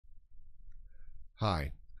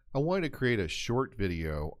Hi, I wanted to create a short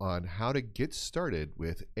video on how to get started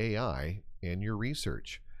with AI in your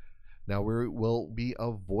research. Now we will be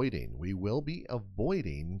avoiding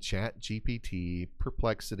ChatGPT,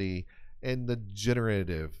 Perplexity, and the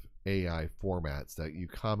generative AI formats that you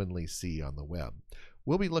commonly see on the web.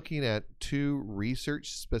 We'll be looking at two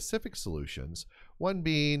research specific solutions, one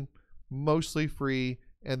being mostly free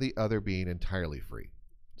and the other being entirely free.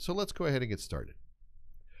 So let's go ahead and get started.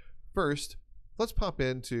 First, let's pop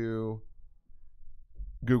into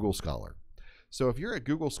Google Scholar. So if you're a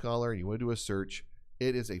Google Scholar and you want to do a search,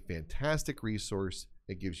 it is a fantastic resource.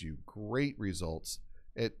 It gives you great results.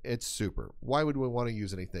 It's super. Why would we want to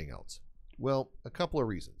use anything else? Well, a couple of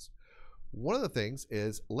reasons. One of the things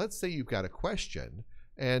is, let's say you've got a question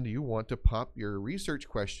and you want to pop your research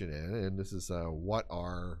question in, and this is what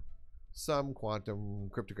are some quantum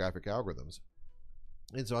cryptographic algorithms?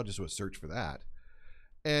 And so I'll just do a search for that.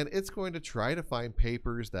 And it's going to try to find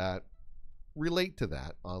papers that relate to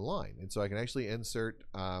that online. And so I can actually insert,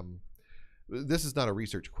 this is not a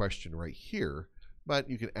research question right here, but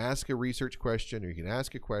you can ask a research question or you can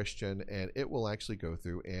ask a question and it will actually go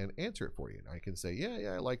through and answer it for you. And I can say,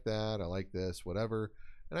 yeah, I like that, I like this, whatever.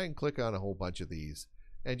 And I can click on a whole bunch of these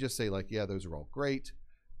and just say like, yeah, those are all great.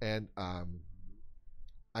 And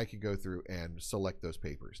I can go through and select those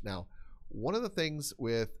papers. Now, one of the things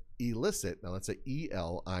with Elicit, now let's say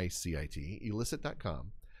Elicit,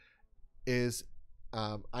 elicit.com, is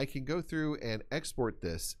I can go through and export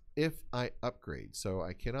this if I upgrade. So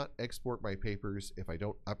I cannot export my papers if I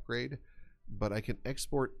don't upgrade, but I can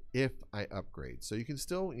export if I upgrade. So you can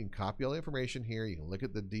copy all the information here. You can look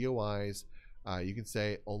at the DOIs. You can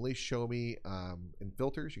say only show me in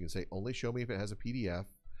filters. You can say only show me if it has a PDF,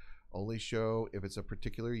 only show if it's a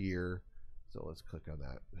particular year. So let's click on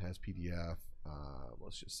that. It has PDF.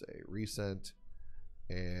 Let's just say recent,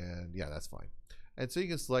 and yeah, that's fine. And so you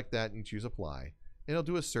can select that and you choose apply, and it'll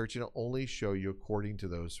do a search and it'll only show you according to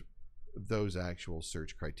those actual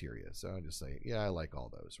search criteria. So I'll just say, yeah, I like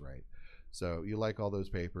all those, right? So you like all those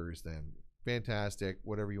papers, then fantastic.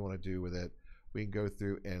 Whatever you want to do with it, we can go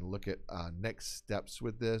through and look at next steps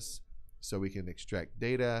with this. So we can extract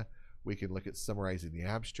data. We can look at summarizing the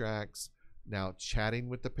abstracts. Now chatting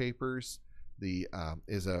with the papers.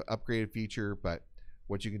 Is a upgraded feature, but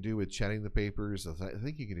what you can do with chatting the papers, I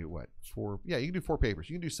think you can do what? You can do 4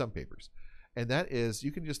 papers. You can do some papers. And that is,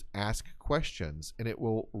 you can just ask questions and it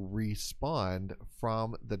will respond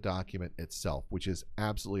from the document itself, which is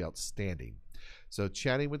absolutely outstanding. So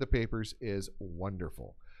chatting with the papers is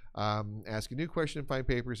wonderful. Ask a new question, find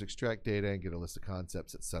papers, extract data, and get a list of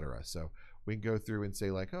concepts, etc. So we can go through and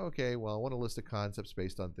say like, oh, okay, well, I want a list of concepts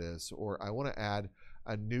based on this, or I want to add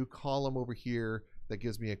a new column over here that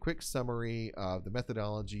gives me a quick summary of the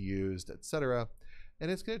methodology used, etc. And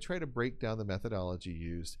it's going to try to break down the methodology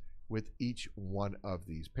used with each one of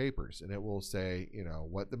these papers. And it will say,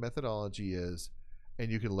 what the methodology is,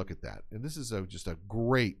 and you can look at that. And this is just a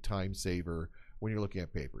great time saver when you're looking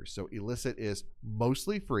at papers. So Elicit is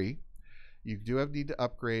mostly free. You do need to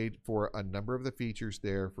upgrade for a number of the features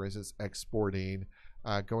there, for instance, exporting,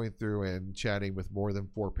 going through and chatting with more than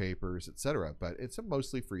 4 papers, etc. But it's a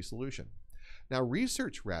mostly free solution. Now,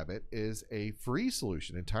 Research Rabbit is a free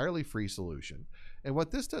solution, entirely free solution. And what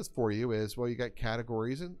this does for you is, well, you got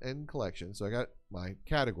categories and collections. So I got my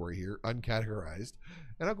category here, uncategorized.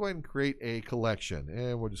 And I'll go ahead and create a collection.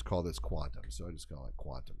 And we'll just call this quantum. So I just call it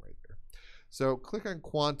quantum right there. So click on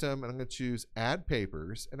quantum, and I'm going to choose add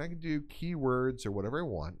papers. And I can do keywords or whatever I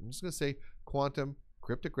want. I'm just going to say quantum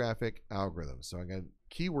cryptographic algorithms. So I got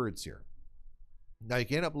keywords here. Now you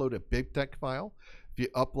can upload a BibTeX file. If you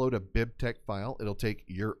upload a BibTeX file, it'll take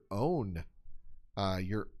your own,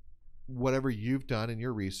 whatever you've done in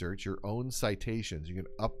your research, your own citations. You can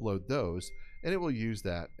upload those, and it will use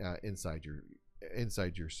that inside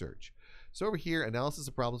your search. So over here, analysis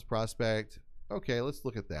of problems prospect. Okay, let's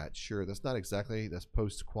look at that. Sure, that's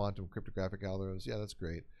post-quantum cryptographic algorithms. Yeah, that's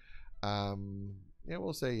great. Yeah,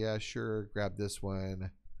 we'll say, yeah, sure, grab this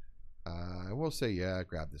one. And we'll say, yeah,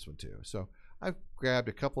 grab this one too. So I've grabbed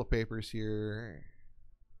a couple of papers here.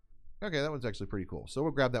 Okay, that one's actually pretty cool. So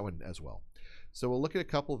we'll grab that one as well. So we'll look at a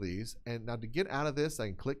couple of these. And now to get out of this, I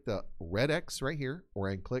can click the red X right here, or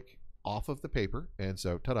I can click off of the paper. And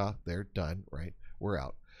so, ta-da, they're done, right? We're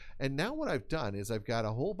out. And now what I've done is I've got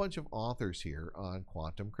a whole bunch of authors here on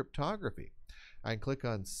quantum cryptography. I can click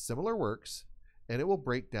on similar works, and it will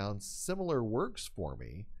break down similar works for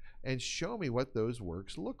me and show me what those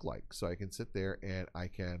works look like. So I can sit there and I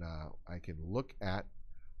can look at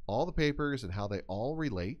all the papers and how they all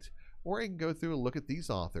relate, or I can go through and look at these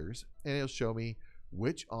authors and it'll show me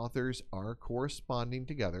which authors are corresponding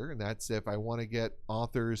together. And that's if I want to get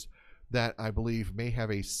authors that I believe may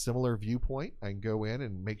have a similar viewpoint, I can go in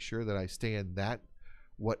and make sure that I stay in that,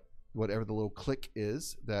 whatever the little click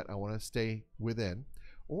is that I want to stay within.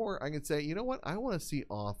 Or I can say, you know what, I want to see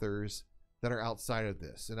authors that are outside of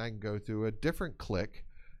this, and I can go through a different click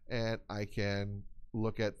and I can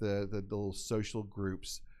look at the little social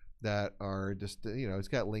groups that are just, it's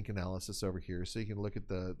got link analysis over here, so you can look at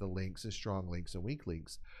the links and strong links and weak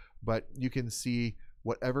links, but you can see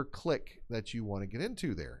whatever click that you want to get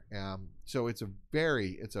into there. So it's an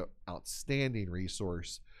outstanding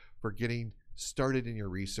resource for getting started in your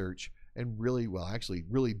research, and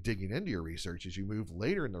really digging into your research as you move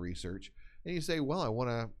later in the research and you say, well, I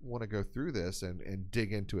want to go through this and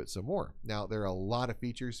dig into it some more. Now, there are a lot of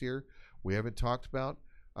features here we haven't talked about.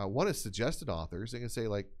 One is suggested authors. They can say,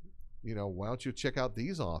 like, why don't you check out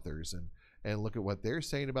these authors and look at what they're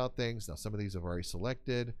saying about things. Now, some of these I've already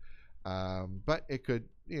selected, but it could,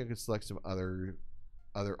 you could select some other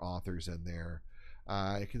authors in there.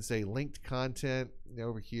 I can say linked content.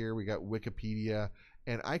 Over here we got Wikipedia,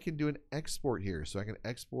 and I can do an export here. So I can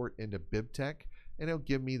export into BibTeX, and it'll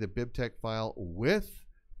give me the BibTeX file with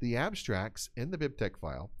the abstracts in the BibTeX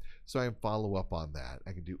file, so I can follow up on that.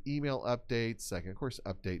 I can do email updates. I can, of course,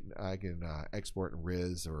 I can export in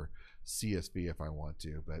RIS or CSV if I want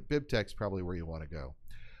to, but BibTeX is probably where you want to go.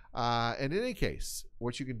 And in any case,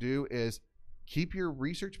 what you can do is keep your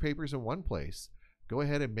research papers in one place. Go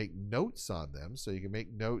ahead and make notes on them. So you can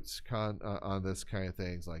make notes on this kind of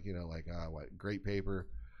things, like, what great paper.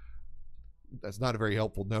 That's not a very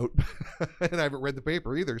helpful note, and I haven't read the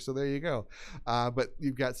paper either, so there you go. But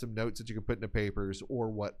you've got some notes that you can put into papers or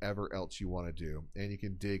whatever else you want to do, and you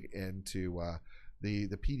can dig into the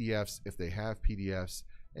PDFs if they have PDFs,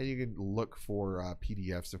 and you can look for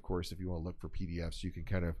PDFs, of course. If you want to look for PDFs, you can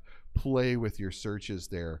kind of play with your searches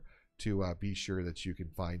there to be sure that you can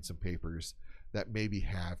find some papers that maybe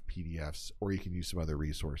have PDFs, or you can use some other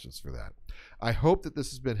resources for that. I hope that this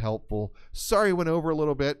has been helpful. Sorry I went over a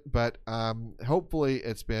little bit, but hopefully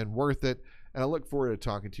it's been worth it, and I look forward to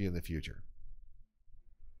talking to you in the future.